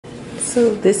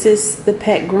So this is the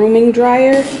pet grooming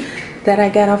dryer that I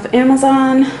got off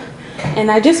Amazon,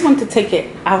 and I just want to take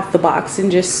it out the box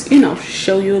and just, you know,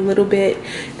 show you a little bit.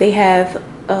 They have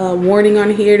a warning on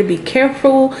here to be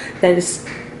careful that it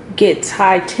gets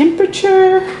high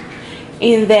temperature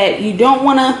and that you don't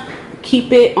want to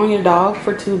keep it on your dog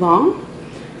for too long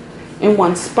in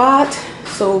one spot.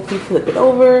 So if you flip it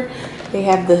over, they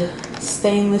have the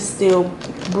stainless steel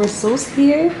bristles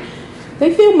here.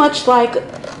 They feel much like,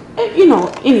 you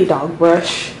know, any dog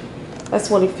brush. That's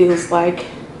what it feels like.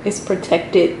 It's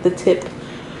protected, the tip,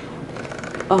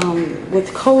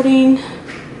 with coating.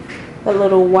 That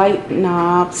little white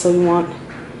knob, so you want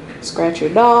to scratch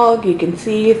your dog. You can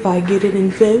see if I get it in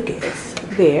focus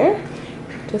there,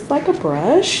 just like a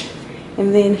brush.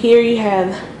 And then here you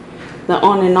have the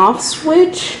on and off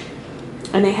switch,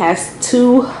 and it has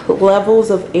 2 levels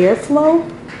of airflow.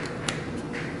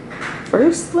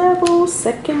 First level,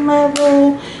 second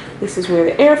level. This is where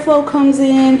the airflow comes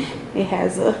in. It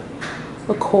has a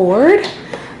cord.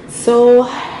 So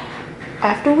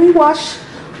after we wash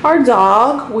our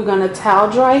dog, we're gonna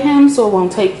towel dry him so it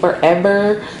won't take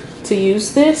forever to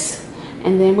use this,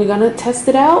 and then we're gonna test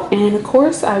it out, and of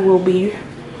course I will be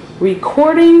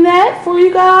recording that for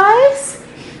you guys.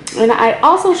 And I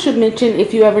also should mention,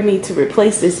 if you ever need to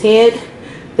replace this head,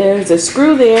 there's a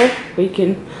screw there where you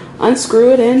can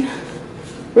unscrew it and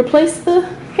replace the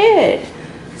head.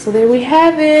 So there we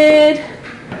have it.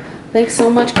 Thanks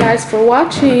so much guys for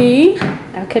watching.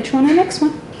 I'll catch you on the next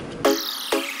one.